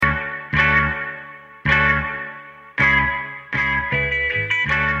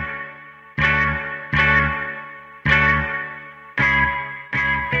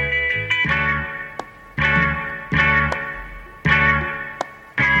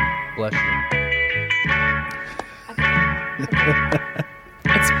Bless you.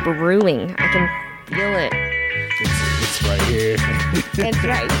 It's brewing. I can feel it. It's right here. It's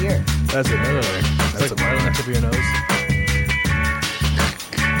right here. That's another. It's That's like right on the tip of your nose.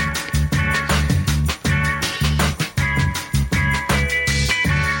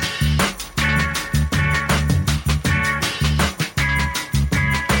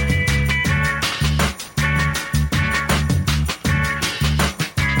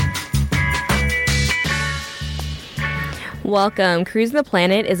 Welcome. Cruising the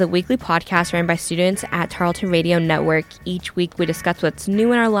Planet is a weekly podcast ran by students at Tarleton Radio Network. Each week we discuss what's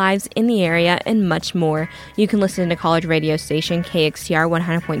new in our lives in the area and much more. You can listen to college radio station KXTR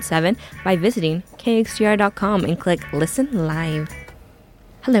 100.7 by visiting kxtr.com and click Listen Live.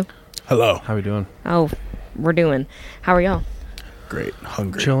 Hello. Hello. How we doing? Oh, we're doing. How are y'all? Great.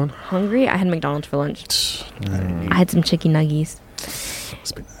 Hungry. Chilling. Hungry? I had McDonald's for lunch. I I had some chicken nuggies.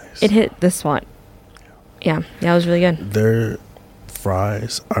 must be nice. It hit the spot. Yeah, it was really good. Their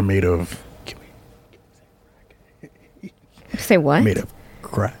fries are made of Say what? made of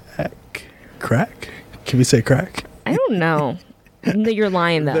crack. Crack? Can we say crack? I don't know. You're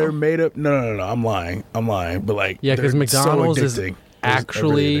lying though. They're made up. No. I'm lying. But like, Yeah, 'cause they're McDonald's so is addicting.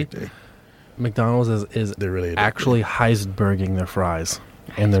 actually- They're really addicting. McDonald's is They're really addicting. actually Heisenberging their fries,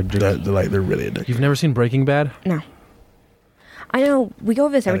 and they're just. They're really addicting. You've never seen Breaking Bad? No. I know we go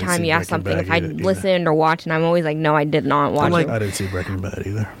over this every didn't time see you ask Breaking something. Bad If I either. listened or watched, and I'm always like, no, I did not watch like- it. I didn't see Breaking Bad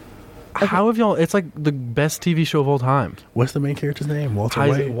either. How have y'all? It's like the best TV show of all time. What's the main character's name? Walter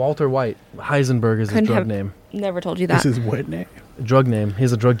White. Walter White. Heisenberg is his Couldn't drug have name. Never told you that. This is what name? Drug name. He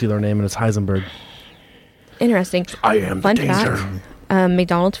has a drug dealer name, and it's Heisenberg. Interesting. I am Fun the danger. fact: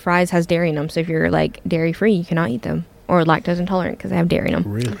 McDonald's fries has dairy in them, so if you're like dairy free, you cannot eat them, or lactose intolerant because they have dairy in them.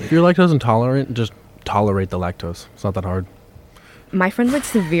 Really? If you're lactose intolerant, just tolerate the lactose. It's not that hard. My friend's like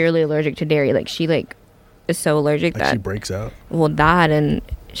severely allergic to dairy. Like she like is so allergic Like she that breaks out. that and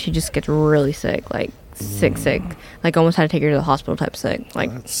she just gets really sick, like sick, like almost had to take her to the hospital type sick. Like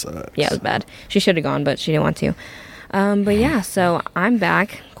That sucks. yeah, it was bad. She should have gone, but she didn't want to. But yeah, so I'm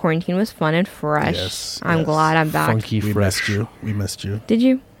back. Quarantine was fun and fresh. Yes, I'm yes. glad I'm back. Funky We fresh. missed you. We missed you. Did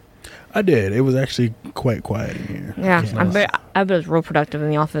you? I did. It was actually quite quiet in here. Yeah, nice. I was real productive in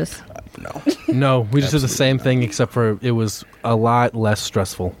the office. No. No, we just did the Absolutely same not. thing, except for it was a lot less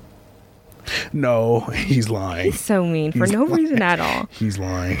stressful. No, he's lying. He's so mean for He's no lying. reason at all. He's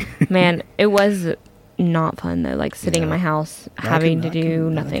lying. Man, it was not fun though. Like sitting in Yeah. my house I having can- to I do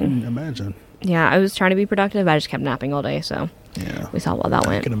can- nothing. I can imagine. Yeah, I was trying to be productive. I just kept napping all day, so Yeah. we saw how that I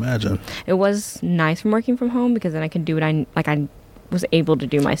went. can imagine. It was nice from working from home because then I could do what I was able to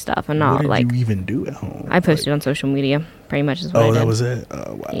do my stuff and What not did like you even do at home? I posted on social media. Pretty much is what I Oh, did. that was it.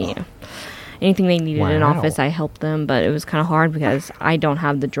 Oh, wow. Yeah. Anything they needed in Wow. office, I helped them, but it was kind of hard because I don't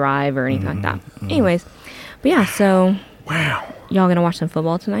have the drive or anything like that. Mm-hmm. Anyways, but yeah, so Wow. y'all gonna watch some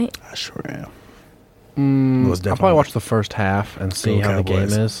football tonight? I sure am. Mm, Most I'll definitely. probably watch the first half and see Go how the game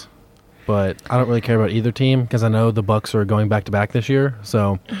Cowboys. is. But I don't really care about either team because I know the Bucks are going back to back this year,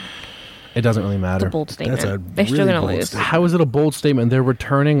 so it doesn't really It's a matter. bold statement. a They're still really gonna bold lose. statement. How is it a bold statement? They're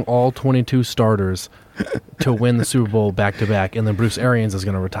returning all 22 starters to win the Super Bowl back to back, and then Bruce Arians is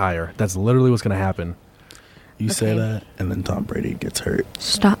going to retire. That's literally what's going to happen. You say Okay. that, and then Tom Brady gets hurt.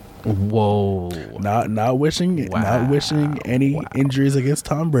 Stop. Whoa. Not wishing any Wow. injuries against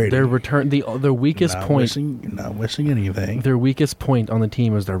Tom Brady. Their return, the weakest point. Not wishing anything. Their weakest point on the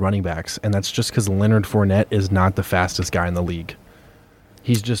team is their running backs, and that's just because Leonard Fournette is not the fastest guy in the league.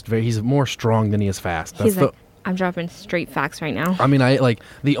 He's just he's more strong than he is fast. That's He's like, I'm dropping straight facts right now. I mean,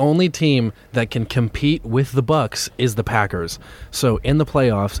 the only team that can compete with the Bucks is the Packers. So in the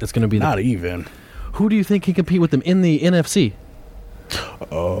playoffs, it's going to be Not even. who do you think can compete with them in the NFC?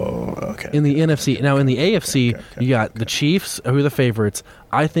 Oh, okay. In the NFC. Now, in the AFC, okay, you got the Chiefs, who are the favorites.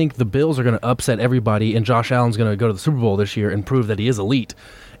 I think the Bills are going to upset everybody, and Josh Allen's going to go to the Super Bowl this year and prove that he is elite.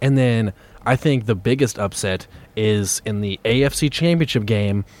 And then I think the biggest upset is in the AFC Championship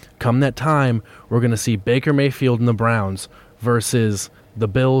game. Come that time, we're going to see Baker Mayfield and the Browns versus the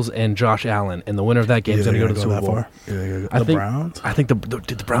Bills and Josh Allen, and the winner of that game is going to go to the Super Bowl. The Browns? I think the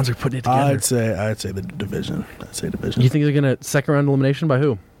Browns are putting it together. I'd say the division. I'd say division. You think they're going to second round elimination by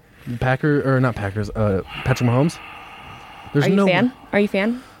who? Patrick Mahomes? There's Are you no a fan? Are you a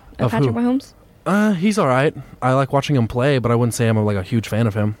fan of Of Patrick who? Mahomes? He's all right. I like watching him play, but I wouldn't say I'm a huge fan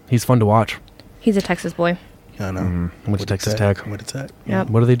of him. He's fun to watch. He's a Texas boy. Yeah, I know. Went to Texas Tech. Went to Tech. Yep.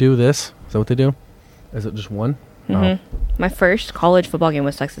 What do they do? Is that what they do? Is it just one? hmm My first college football game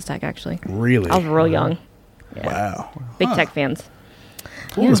was Texas Tech, actually. Really? I was real young. Yeah. Wow. Big Huh. Tech fans.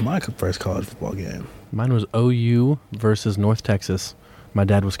 What was my first college football game? Mine was OU versus North Texas. My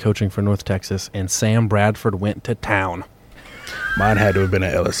dad was coaching for North Texas, and Sam Bradford went to town. Mine had to have been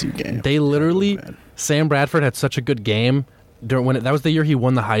an LSU game. They literally, Oh, man. Sam Bradford had such a good game during that was the year he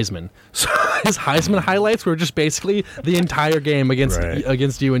won the Heisman. So his Heisman highlights were just basically the entire game against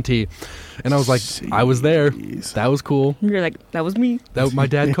UNT. And I was like, I was there. Jeez. That was cool. You're like, that was me. My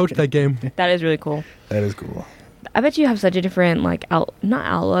dad coached that game. That is really cool. That is cool. I bet you have such a different like not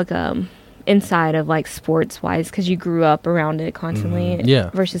outlook inside of like sports wise because you grew up around it constantly.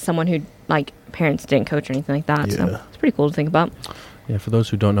 Yeah. Versus someone who like parents didn't coach or anything like that. So Yeah. it's pretty cool to think about. Yeah, for those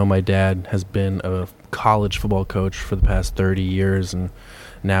who don't know, my dad has been a college football coach for the past 30 years, and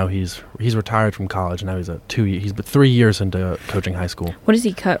now he's retired from college. Now he's but 3 years into coaching high school. What does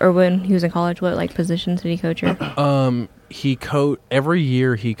he or when he was in college? What like positions did he coach? Or? Every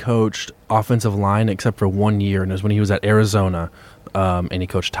year he coached offensive line except for 1 year, and it was when he was at Arizona, and he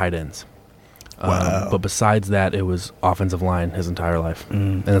coached tight ends. Wow. But besides that, it was offensive line his entire life,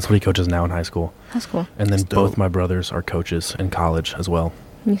 and that's what he coaches now in high school. That's cool. And then That's dope. both my brothers are coaches in college as well.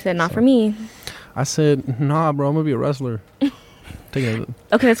 You said not for me. I said, "Nah, bro, I'm gonna be a wrestler." Take it.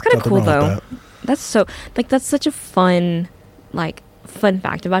 Okay, that's kind of Nothing cool wrong though. with That's so like that's such a fun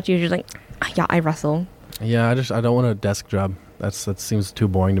fact about you. You're just like, yeah, I wrestle. Yeah, I don't want a desk job. That seems too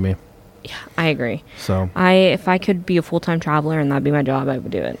boring to me. Yeah, I agree. So If I could be a full-time traveler and that'd be my job, I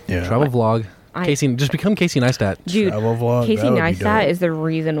would do it. Yeah. travel vlog. Just become Casey Neistat. Dude, Travel vlog, Casey that would be Neistat dope. is the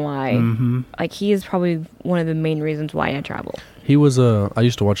reason why. Mm-hmm. Like he is probably one of the main reasons why I travel. He was I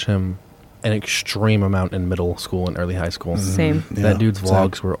used to watch him an extreme amount in middle school and early high school. Same. That dude's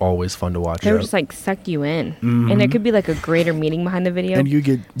vlogs were always fun to watch. They were just like sucked you in, and there could be like a greater meaning behind the video. And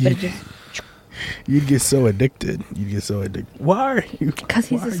but it just you'd get so addicted. Why are you? because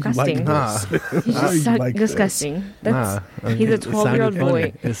he's why are you disgusting. Like this? He's Why are just you like this? disgusting. That's He's he's a 12-year-old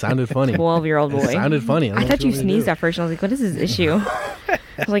boy. It sounded funny. 12-year-old boy. It sounded funny. I thought you sneezed at first, and I was like, "What is his issue?" I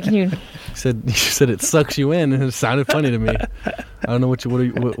was like, "Can you?" You said it sucks you in, and it sounded funny to me. I don't know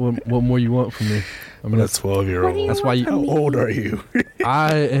what more you want from me. I mean, That's 12-year-old. that's why How old are you?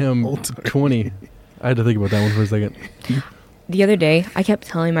 I am Old. 20. I had to think about that one for a second. The other day, I kept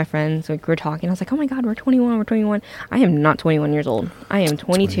telling my friends, like, we were talking, I was like, oh my God, we're 21, we're 21. I am not 21 years old. I am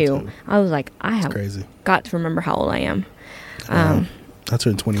 22. 22. I was like, I have Crazy. got to remember how old I am. I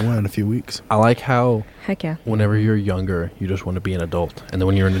turned 21 in a few weeks. I like how Heck yeah. whenever you're younger, you just want to be an adult, and then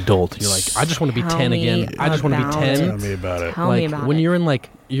when you're an adult, you're like, I just want to be Tell 10 me again. I just want to be about 10. Tell me about it. Tell me Like about when it. you're in like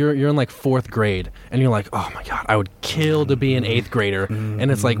you're in like 4th grade, and you're like, oh my God, I would kill to be an 8th grader.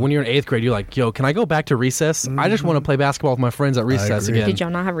 And it's like when you're in 8th grade, you're like, yo, can I go back to recess? I just want to play basketball with my friends at recess agree. again. Did y'all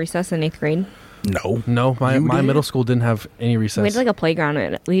not have recess in 8th grade? No. No, my You did? middle school didn't have any recess. We had like a playground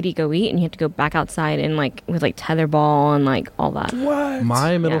and we'd go eat, and you had to go back outside and like with like tetherball and like all that. What?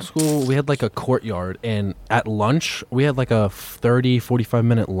 My middle Yeah. school, we had like a courtyard, and at lunch, we had like a 45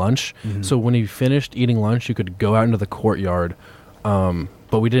 minute lunch. So when you finished eating lunch, you could go out into the courtyard.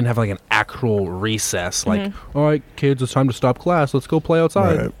 But we didn't have like an actual recess. Like, all right, kids, it's time to stop class. Let's go play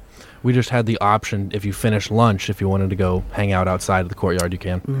outside. Right. We just had the option if you finish lunch, if you wanted to go hang out outside of the courtyard, you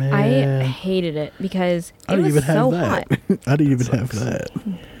can. I hated it because I it didn't was even have so that. hot. I didn't even have that.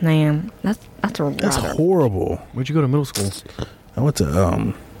 Man, that's a That's rather. horrible. Where'd you go to middle school? I went to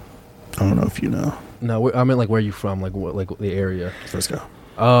I don't know if you know, No, I meant like where are you from? Like what? Like the area? Frisco.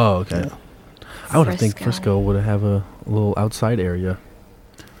 Oh, okay. Yeah. I would think Frisco. Frisco would have a little outside area.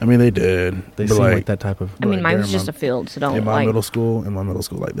 I mean, they did. They but seem like that type of. I mean, mine Like, was they're just a in field, so don't in my like. middle school,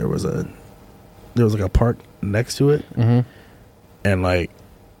 like there was like a park next to it, Mhm. and like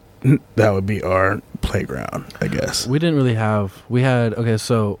that would be our playground, I guess. We didn't really have. We had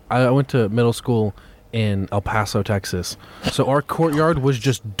so I went to middle school in El Paso, Texas. So our courtyard was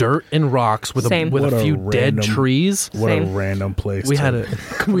just dirt and rocks with Same. a What a few dead random- trees. What Same. a random place. We to-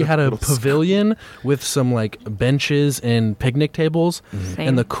 had a pavilion with some like benches and picnic tables. Same.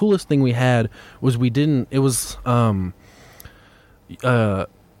 And the coolest thing we had was it was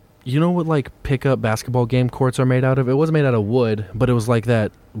you know what like pickup basketball game courts are made out of? It wasn't made out of wood, but it was like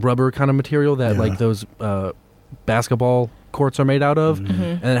that rubber kind of material that Yeah. like those basketball courts are made out of.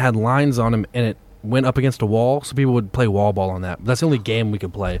 And it had lines on them, and it went up against a wall, so people would play wall ball on that. That's the only game we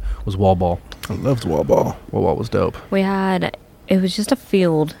could play was wall ball. I loved wall ball. Wall ball was dope. It was just a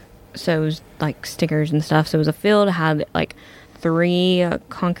field, so it was like stickers and stuff. So it was a field, it had like 3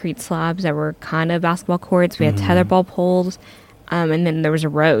 concrete slabs that were kind of basketball courts. We had tetherball poles, and then there was a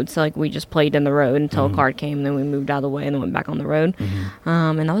road. So like we just played in the road until a car came, and then we moved out of the way and then went back on the road.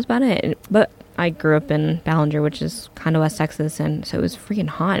 And that was about it. But I grew up in Ballinger, which is kind of West Texas, and so it was freaking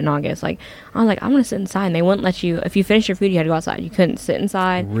hot in August. Like, I was like, I want to sit inside, and they wouldn't let you. If you finished your food, you had to go outside. You couldn't sit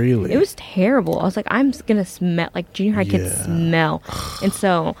inside. Really? It was terrible. I was like, I'm gonna smell like junior high kids smell, and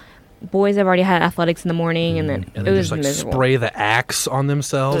so boys have already had athletics in the morning, and then And it then was just like miserable. spray the Axe on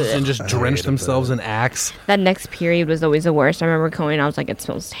themselves and just drench themselves in Axe. That next period was always the worst. I remember going, I was like, it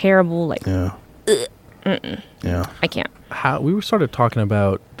smells terrible. Like, Yeah. Yeah. I can't. We were started talking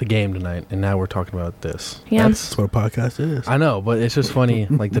about the game tonight, and now we're talking about this. Yeah. That's what a podcast is. I know, but it's just funny,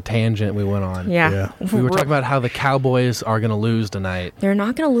 like the tangent we went on. Yeah. We were talking about how the Cowboys are going to lose tonight. They're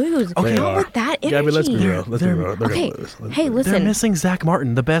not going to lose. They Not are. with that energy. Gabby, let's be real. Let's be real. They're Okay. gonna lose. Let's Hey, be real. listen. They're missing Zach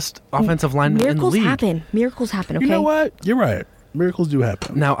Martin, the best offensive lineman in the Miracles league. happen. Miracles happen, okay? You know what? You're right. Miracles do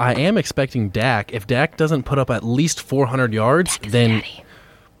happen. Now, I am expecting Dak. If Dak doesn't put up at least 400 yards, then Daddy.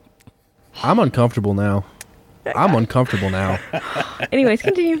 I'm uncomfortable now. Anyways,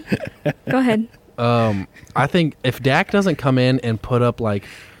 continue. Go ahead. I think if Dak doesn't come in and put up like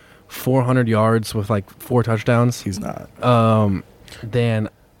 400 yards with like 4 touchdowns, He's not. then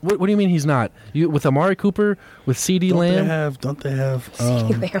what do you mean he's not? You with Amari Cooper, with CD Don't Lamb, they have?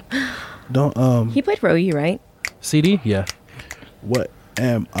 Don't He played for OU, right? CD? Yeah. What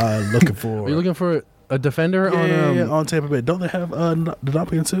am I looking for? Are you looking for a defender yeah, on on Tampa Bay? Don't they have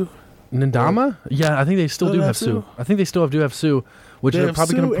Ndamukong and Sue? Ndama? Yeah, I think they still Don't do they have have Sue. Sue? I think they still do have Sue, which They they're have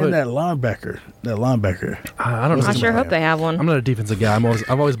probably going Sue to put. and that linebacker. I don't know. I sure hope they have one. I'm not a defensive guy.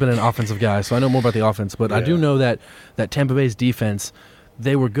 I've always been an offensive guy, so I know more about the offense. But I do Yeah. know that Tampa Bay's defense,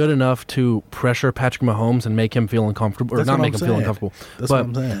 they were good enough to pressure Patrick Mahomes and make him feel uncomfortable, or That's not what make I'm him feel saying. uncomfortable. That's but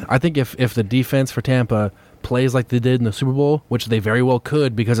what I'm saying. I think if the defense for Tampa plays like they did in the Super Bowl, which they very well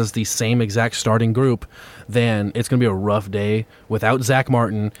could because it's the same exact starting group, then it's going to be a rough day without Zach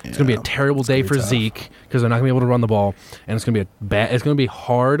Martin. It's going to be a Yeah. terrible day gonna for be tough. Zeke because they're not going to be able to run the ball, and it's going to be it's going to be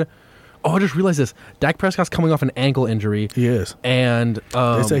hard. Oh, I just realized this. Dak Prescott's coming off an ankle injury. He is. And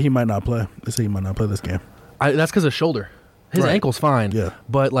They say he might not play. They say he might not play this game. that's because of shoulder. His Right. ankle's fine. Yeah.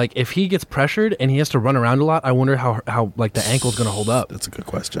 But like if he gets pressured and he has to run around a lot, I wonder how like the ankle's going to hold up That's a good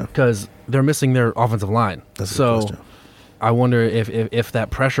question. because they're missing their offensive line. That's a good so question. I wonder if that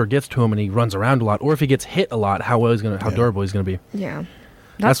pressure gets to him and he runs around a lot, or if he gets hit a lot, how durable he's going to be. Yeah.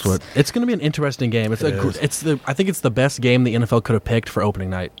 That's what it's going to be an interesting game. It's It is. I think it's the best game the NFL could have picked for opening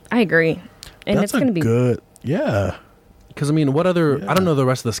night. I agree. And That's it's going to be good. Yeah. Because I mean, what other? Yeah. I don't know the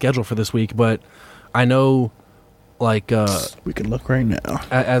rest of the schedule for this week, but I know like We can look right now.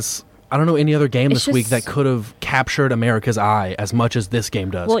 as I don't know any other game It's this week just- that could have captured America's eye as much as this game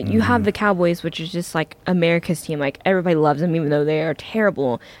does. Well, you have the Cowboys, which is just like America's team. Like everybody loves them, even though they are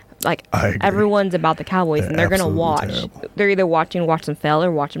terrible. Like I agree. everyone's about the Cowboys, and They're they're gonna absolutely watch. terrible. They're either watch them fail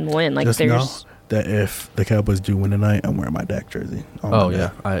or watch them win. Like Just know there's that if the Cowboys do win tonight, I'm wearing my Dak jersey. on Oh Monday. yeah,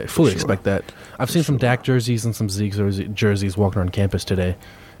 I fully Sure. expect that. I've seen some Dak jerseys and some Zeke jerseys walking around campus today,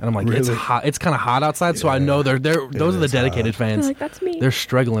 and I'm like, it's Really? hot. It's kind of hot outside, so I Yeah. know they're those are the is dedicated hot. fans. like that's me. They're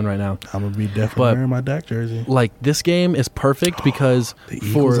struggling right now. I'm gonna be definitely But- wearing my Dak jersey. Like this game is perfect because The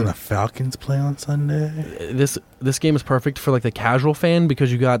Eagles for and the Falcons play on Sunday. this game is perfect for like the casual fan because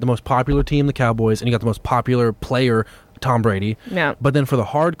you got the most popular team, the Cowboys, and you got the most popular player, Tom Brady. Yeah. But then for the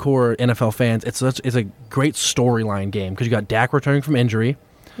hardcore NFL fans, it's a great storyline game because you got Dak returning from injury.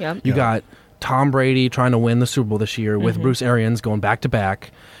 Yeah. You Yeah. got Tom Brady trying to win the Super Bowl this year with Mm-hmm. Bruce Arians going back to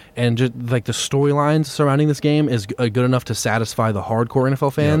back. And just like the storylines surrounding this game is good enough to satisfy the hardcore NFL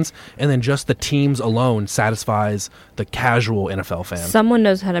fans, and then just the teams alone satisfies the casual NFL fan. Someone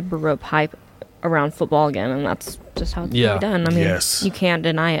knows how to brew up hype around football again, and that's just how it's Yeah. gonna be done. I mean, Yes. you can't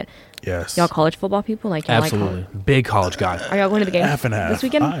deny it. Yes. Y'all college football people, like y'all like Absolutely, big college guy. Are y'all going to the game Half and half. this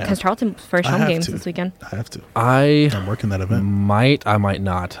weekend? I am. Because Charlton first I home have games to. this weekend. I have to. I I'm working that event. I might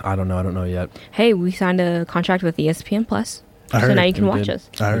not. I don't know yet. Hey, we signed a contract with ESPN Plus, I so heard. now you can We watch did. us.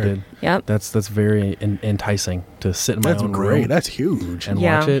 I I heard. did. Yep. That's very enticing to sit in my That's own great. room That's huge. and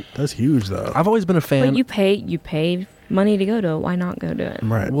Yeah. watch it. That's huge, though. I've always been a fan. But you pay money to go to it. Why not go to it?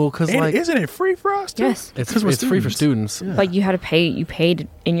 right. Well, 'cause, And like- isn't it free for us? Too? Yes. it's 'Cause we're free for students. Yeah. But you had to pay. You paid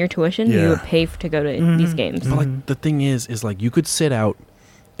in your tuition. Yeah. You would pay to go to these games. But like the thing is like you could sit out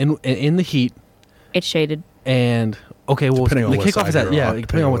in the heat It's shaded. and okay, well Depending on the what kickoff is side at you're on.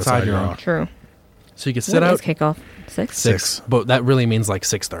 depending on what side you're on. True. So you could sit What out is kickoff? 6? 6. but that really means like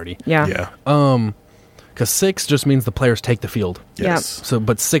 6:30. Yeah. Yeah. Because 6 just means the players take the field. Yes. So,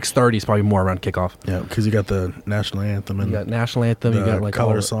 but 6:30 is probably more around kickoff. Yeah, because you got the national anthem You and got national anthem. the You got like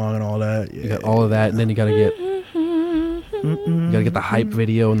color all, song and all that. Yeah. you got all of that, and then you got to get the hype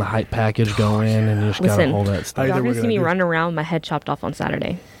video and the hype package going, and you just got to Listen. hold that stuff. I Y'all think gonna we're see gonna me do- run around with my head chopped off on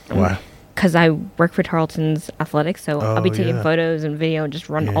Saturday. Why? because I work for Tarleton's athletics, so I'll be Oh, taking yeah. photos and video and just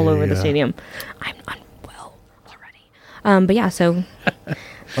run Yeah, all over the yeah. stadium. I'm unwell already. But yeah, so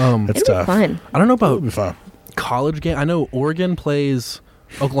That's it'll be tough. fun. I don't know It'll about be fun. college game. I know Oregon plays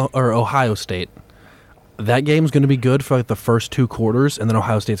Oklahoma or Ohio State. That game's going to be good for like the first 2 quarters, and then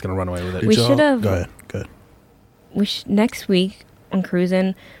Ohio State's going to run away with it. We Did y'all- should've- Go ahead. Good. Next week on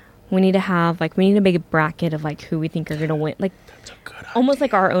Cruisin', we need to make a big bracket of like who we think are going to win. Like almost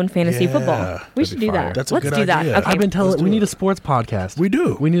like our own fantasy Yeah, football. We that'd should be do fire. that. That's a Let's good do that. idea. Okay. I've been telling Let's we do need it. a sports podcast. We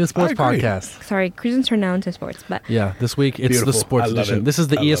do. We need a sports I agree. podcast. Sorry, Cruisin's turned now into sports, but Yeah, this week it's Beautiful. the sports I love edition. it. This is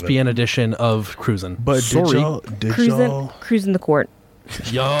the I love ESPN edition of Cruisin'. But sorry, did y'all? cruising the court.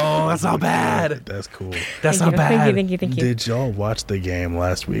 yo, that's not bad. That's cool. That's Thank not you. bad. Thank you. Did y'all watch the game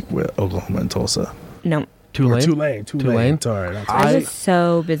last week with Oklahoma and Tulsa? No, Or Tulane. Tulane. Sorry. not I I- was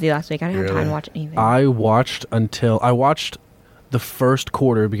so busy last week. I didn't have time Really? to watch anything. I watched the first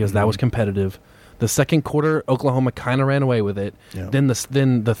quarter because that was competitive. The second quarter, Oklahoma kind of ran away with it. Yeah. Then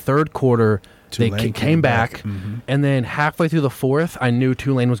the third quarter, Tulane they came back, Mhm. and then halfway through the fourth, I knew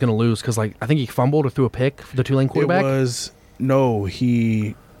Tulane was going to lose because I think he fumbled or threw a pick. The Tulane quarterback. It was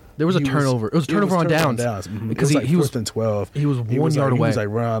he. There was a he turnover. It was a turnover on downs. Mhm. Because It was he was first and 12. he was He 1 yard He away. was like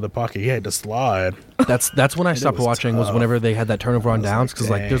running out of the pocket. He had to slide. That's when I stopped was watching. Was tough. whenever they had that turnover on was downs like, because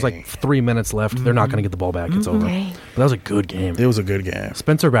like there's like dang. 3 minutes left. They're not going to get the ball back. It's over. Dang. But that was a good game. It was a good game.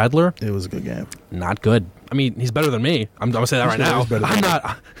 Spencer Radler, It was a good game. not good. I mean, he's better than me. I'm gonna say that right He's now. better than I'm you.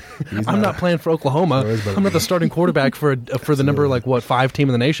 not. He's I'm not playing for Oklahoma. No, he's better I'm not than the you. starting quarterback for the number like 5 team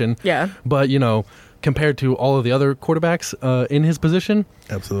in the nation. Yeah. But compared to all of the other quarterbacks in his position,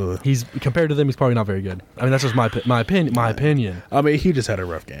 Absolutely. he's compared to them. He's probably not very good. I mean, that's just my opinion. My opinion. I mean, he just had a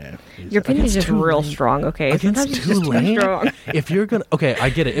rough game. Your opinion is just Tulane- real strong, okay? Against Sometimes it's just too Tulane, strong. if you're gonna, okay, I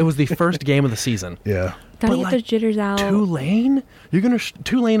get it. It was the first game of the season. Yeah. Gotta But, get like, those jitters out. Tulane, you're gonna.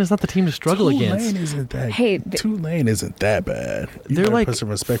 Tulane is not the team to struggle Tulane against. isn't that. Hey, Tulane isn't that bad. You They're gotta like put some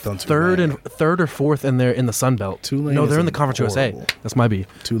respect on third Tulane. or fourth, and they're in the Sun Belt. Tulane no, they're in the isn't Conference USA. horrible. That's my B.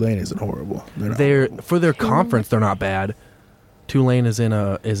 Tulane isn't horrible. Not They're horrible. for their conference. They're not bad. Tulane is in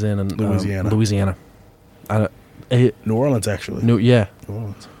Louisiana. Louisiana. New Orleans actually. New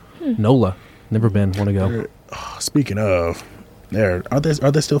Orleans. NOLA. Never been. Want to go? They're- Speaking of, are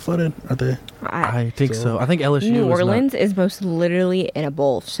they still flooded? Are they? I think So- so. I think LSU. New is not- Orleans is most literally in a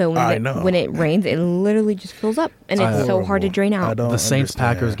bowl. So I know. when it rains, it literally just fills up, and it's so hard to drain I out. don't the Saints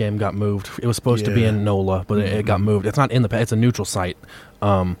understand. Packers game got moved. It was supposed to be Yeah. in NOLA, but it got moved. It's not in it's a neutral site.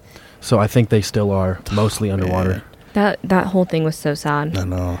 So I think they still are mostly underwater. That whole thing was so sad. I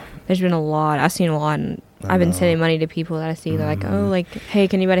know. There's been a lot. I've seen a lot, and I I've been know. sending money to people that I see. They're like, "Oh, like, hey,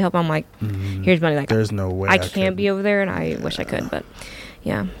 can anybody help?" I'm like, "Here's money." Like, There's no way. I can't be over there, and I wish I could, but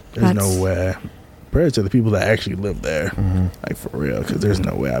yeah, There's no way. Prayers to the people that actually live there, Mm-hmm. like for real, because there's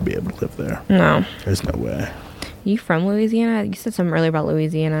no way I'd be able to live there. No, There's no way. you from Louisiana? You said something earlier about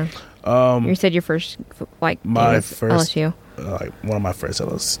Louisiana. You said your first game My was first- LSU. Like one of my first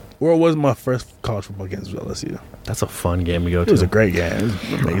LSU, or it was my first college football games with LSU. That's a fun game to go It was a to. great game.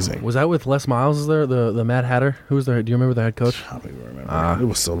 It was amazing. Was that with Les Miles there, the Mad Hatter? Who was there? Do you remember the head coach? I don't even remember. It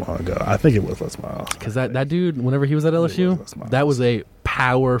was so long ago. I think it was Les Miles. Because that dude, whenever he was at LSU, Les Miles. that was a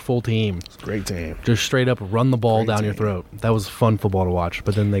powerful team. Great team. Just straight up run the ball Great down your team. throat. That was fun football to watch.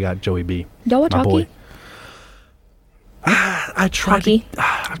 But then they got Joey B. Y'all watch My hockey? boy. I tried Hockey?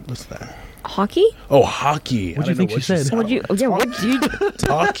 What's that? Hockey? Oh, hockey. What'd I you think didn't she know said? What'd you? Yeah, what do you?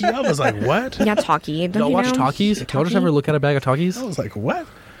 Hockey? I was like, what? Yeah, talkie. Don't Y'all you watch know? Talkies? Y'all just ever look at a bag of Talkies? I was like, what?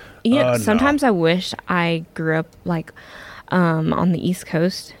 Yeah, No. sometimes I wish I grew up like on the East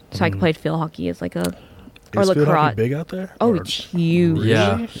Coast, so I played field hockey as like a or Is field hockey lacrosse. big out there? Oh, Or- it's huge.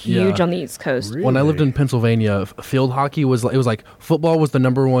 Yeah, huge yeah. on the East Coast. Really? When I lived in Pennsylvania, field hockey was like football was the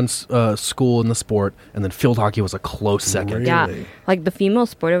number one school in the sport, and then field hockey was a close second. Really? Yeah, like the female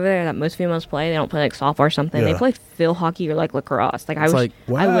sport over there that most females play, they don't play like softball or something. They Yeah. play field hockey or like lacrosse. Like I It's wish,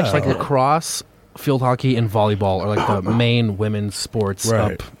 like I wish Wow. like lacrosse, field hockey, and volleyball are like the main women's sports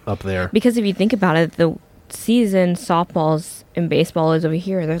Right. up there. because if you think about it, the season softballs and baseball is over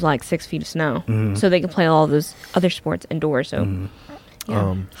here. There's like 6 feet of snow, so they can play all those other sports indoors. So,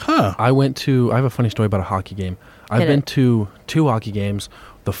 yeah. Huh. I have a funny story about a hockey game. I've Hit been it. to 2 hockey games.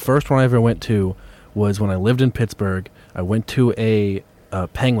 The first one I ever went to was when I lived in Pittsburgh. I went to a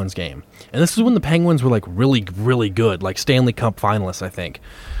Penguins game. And this is when the Penguins were like really, really good, like Stanley Cup finalists, I think.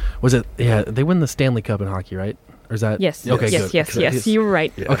 Was it? Yeah, they win the Stanley Cup in hockey, right? Or is that? Yes. Okay, yes. good. Yes. You were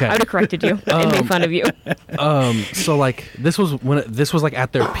right. Okay. I would have corrected you and made fun of you. So like this was this was like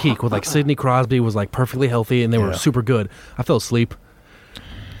at their peak with like Sidney Crosby was like perfectly healthy and they were Yeah. super good. I fell asleep.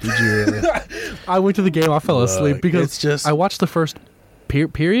 Did you really? I went to the game. I fell asleep Look, because it's just- I watched the first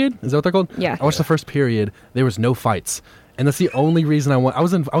period. Is that what they're called? Yeah. I watched the first period. There was no fights. And that's the only reason I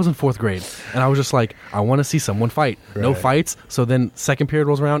was in 4th grade, and I was just like, I want to see someone fight. No Right. fights. So then second period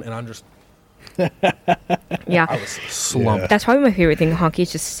rolls around, and I'm just Yeah. I was slumped. Yeah. That's probably my favorite thing in hockey.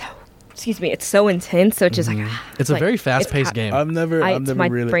 It's just so, excuse me, it's so intense. So it's just like, It's a like, very it's fast-paced pa- game. I've never my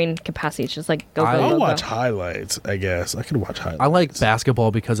really. brain capacity. It's just like go, go, I'll go, I'll go. watch highlights. I guess I could watch highlights. I like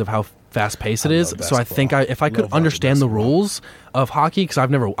basketball because of how fast-paced it I is. love So I think basketball. if I could Love understand the basketball. rules of hockey, because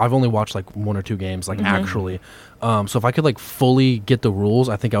I've only watched like 1 or 2 games, like actually. So if I could like fully get the rules,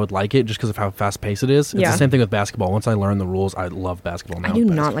 I think I would like it just because of how fast-paced it is. It's Yeah. the same thing with basketball. Once I learn the rules, I love basketball now. I do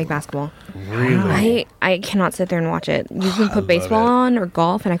not like basketball. Really? I cannot sit there and watch it. You can I put love baseball it. on or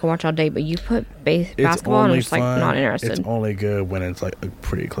golf, and I can watch all day. But you put basketball, and I'm just like not interested. It's only good when it's like a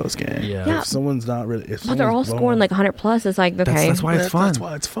pretty close game. Yeah. Yeah. If someone's not really, if But they're all someone's scoring blowing- like 100 plus. It's like okay, That's why it's fun. That's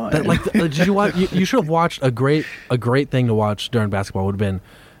why it's fun. That, like, did you watch? You should have watched a great thing to watch during basketball would have been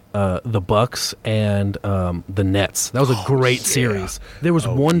the Bucks and the Nets. That was a great yeah. series. There was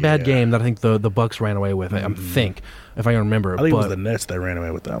Oh, one bad yeah. game that I think the Bucks ran away with. I think if I can remember. I think it was but, the Nets that ran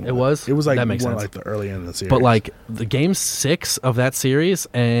away with that one. It was? It was like That makes one of, sense. like the early end of the series. but like the game 6 of that series,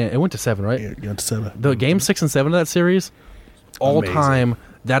 and it went to 7, right? you got to 7. The game 6 and 7 of that series, all Amazing. time.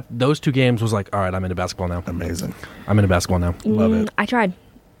 Those 2 games was like, all right, I'm into basketball now. Amazing. I'm into basketball now. Love it. I tried.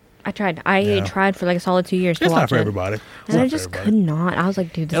 I Yeah. tried for like a solid 2 years to It's watch not for it. everybody. It's And not I for just everybody. could not. I was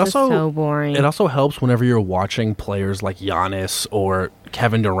like, dude, this It is also- so boring. It also helps whenever you're watching players like Giannis or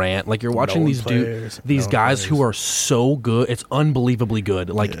Kevin Durant. Like you're watching Known these players, these known guys who players. are so good. It's unbelievably good.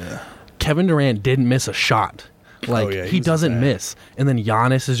 Like Yeah. Kevin Durant didn't miss a shot. Like Oh, yeah, he he's doesn't bad. miss. And then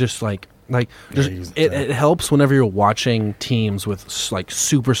Giannis is just like just, he's it bad. helps whenever you're watching teams with like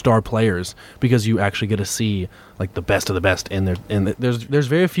superstar players because you actually get to see like the best of the best in there. And there's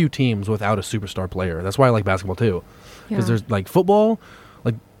very few teams without a superstar player. That's why I like basketball too. Because Yeah. there's like football,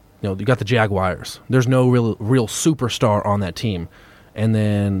 like you got the Jaguars. There's no real superstar on that team, and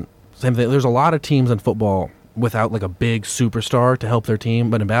then same thing. There's a lot of teams in football without like a big superstar to help their team,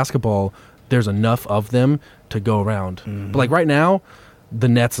 but in basketball, there's enough of them to go around. But like right now, the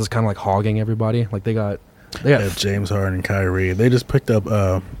Nets is kind of like hogging everybody. Like they got Yeah, James Harden and Kyrie. They just picked up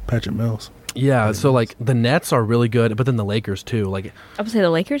Patrick Mills. yeah. So like the Nets are really good, but then the Lakers too. Like I would say the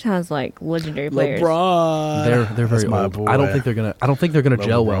Lakers has like legendary players. LeBron. they're That's very my old. boy. I don't think they're gonna Love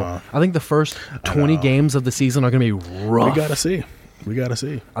gel LeBron. well. I think the first 20 games of the season are gonna be rough. We gotta see. We gotta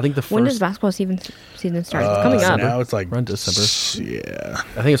see. I think the first. When does basketball season start? It's coming up. Now it's like Around December. Yeah.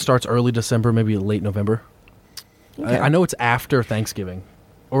 I think it starts early December, maybe late November. Okay. I know it's after Thanksgiving,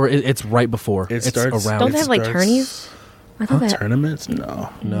 or it's right before. It It's starts- around. Don't they have like starts- tourneys? I thought that. Tournaments? No.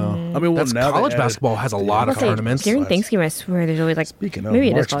 No, I mean, well, That's now they college added- basketball has a yeah. lot I of was gonna say, tournaments. during Thanksgiving, I swear there's always like Speaking of maybe it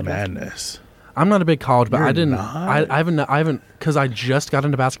is March college basketball. Madness, I'm not a big college, but You're I didn't. not? I haven't because I just got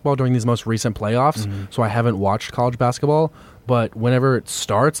into basketball during these most recent playoffs, Mm-hmm. so I haven't watched college basketball. But whenever it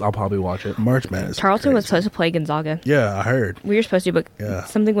starts, I'll probably watch it. March Madness. is Tarleton was crazy. supposed to play Gonzaga. Yeah, I heard. We were supposed to, but Yeah.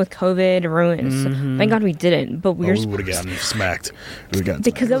 something with COVID ruined. So thank God we didn't. But we were We would have gotten smacked. We would've gotten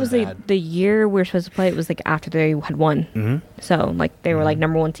because that smacked. was the year we were supposed to play. It was like after they had won. Mm-hmm. So like they were like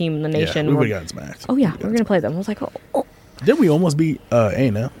number 1 team in the nation. Yeah, we would We're- have gotten smacked. oh yeah, we're gonna play them. I was like, oh Did we almost beat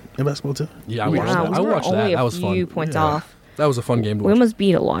A&M in basketball too? Yeah, I yeah, watched that. we I were watched that. only That was a fun. few points Yeah. off. That was a fun game to We watch. almost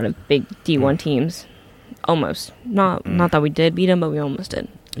beat a lot of big D1 teams. Almost. Not that we did beat them, but we almost did.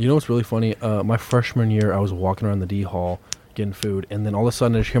 You know what's really funny? My freshman year, I was walking around the D hall getting food, and then all of a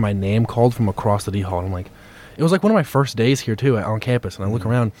sudden I just hear my name called from across the D hall. And I'm like, it was like one of my first days here too on campus, and I look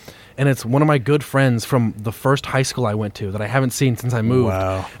around, and it's one of my good friends from the first high school I went to that I haven't seen since I moved.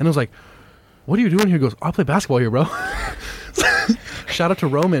 Wow. And I was like, "What are you doing here?" He goes, "I play basketball here, bro." Shout out to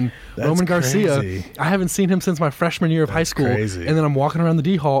Roman That's Garcia. crazy. I haven't seen him since my freshman year of high That's school, crazy. and then I'm walking around the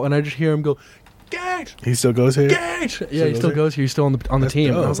D hall, and I just hear him go, "Gage, He still goes here. Gage!" Yeah, he goes still there? goes here. He's still on the That's team.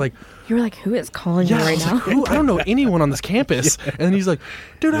 And I dope. was like, You were like, who is calling yeah, you I right was now? like, "Who? I don't know anyone on this campus." And then he's like,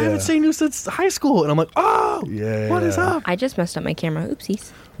 "Dude, I Yeah. haven't seen you since high school." And I'm like, "Oh, Yeah. what is up?" I just messed up my camera.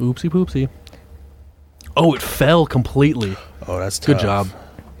 Oopsies. Oopsie poopsie. Oh, it fell completely. Oh, that's Good tough. job.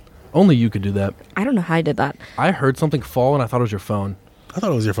 Only you could do that. I don't know how I did that. I heard something fall and I thought it was your phone. I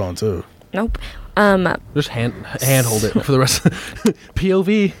thought it was your phone too. Nope. Just hand hold it for the rest.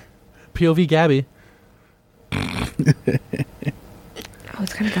 POV Gabby. Oh,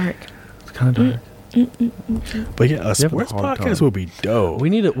 it's kind of dark. It's kind of dark. But yeah, a have a sports hard podcast time. would be dope. We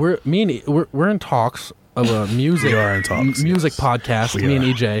need it. We're in talks of a music. We are in talks, music yes. podcast. We Me and are.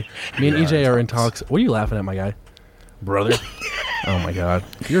 EJ. Me and We are EJ in are in talks. talks. What are you laughing at, my guy? Brother. Oh my God,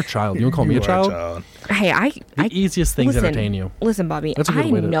 you're a child. You want to call me You a are child? Hey, The easiest things listen, entertain you. Listen, Bobby. That's a good I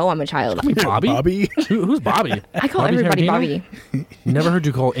way to- know I'm a child. Bobby? Bobby? Who's Bobby? I call Bobby everybody Tarantino? Bobby. Never heard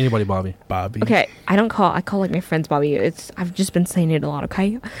you call anybody Bobby. Bobby. Okay, I call like my friends Bobby. I've just been saying it a lot.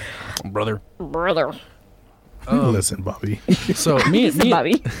 Okay, Brother. brother. Listen, Bobby. So me and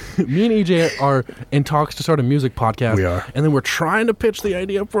Bobby. me and EJ are in talks to start a music podcast. We are. And then we're trying to pitch the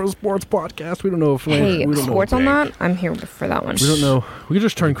idea for a sports podcast. We don't know if Hey, we don't sports know. on that? I'm here for that one. We don't know. We could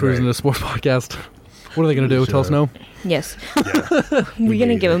just turn Cruise into a sports podcast. What are they going to do? Tell us should. no? Yes. We're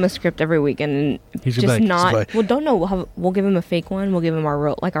gonna give him a script every week and He's just like- not. He's like- Well, don't know. We'll give him a fake one. We'll give him our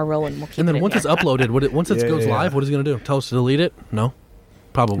real one. We'll keep And then it once in it's there. uploaded, once it Yeah, goes yeah. live, what is he going to do? Tell us to delete it? No?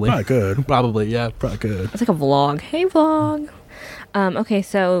 Probably. Probably good. Probably, yeah. Probably good. It's like a vlog. Hey, vlog. Okay,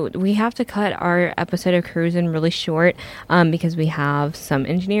 so we have to cut our episode of Cruisin' really short because we have some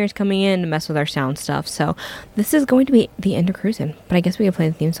engineers coming in to mess with our sound stuff. So this is going to be the end of Cruisin', but I guess we can play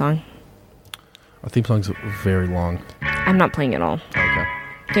the theme song. Our theme song's very long. I'm not playing it all. Okay.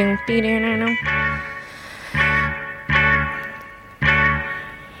 Ding, ding, ding, ding, ding.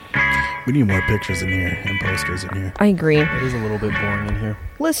 We need more pictures in here and posters in here. I agree. It is a little bit boring in here.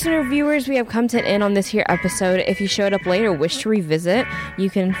 Listener viewers, we have come to an end on this here episode. If you showed up late or wish to revisit,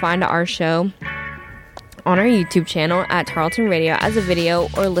 you can find our show on our YouTube channel at Tarleton Radio as a video,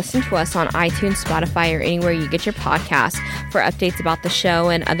 or listen to us on iTunes, Spotify, or anywhere you get your podcasts. For updates about the show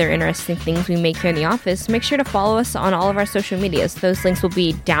and other interesting things we make here in the office, make sure to follow us on all of our social medias. Those links will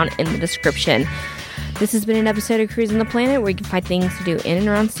be down in the description. This has been an episode of Cruising the Planet, where you can find things to do in and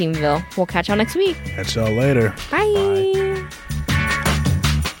around Stephenville. We'll catch y'all next week. Catch y'all later. Bye.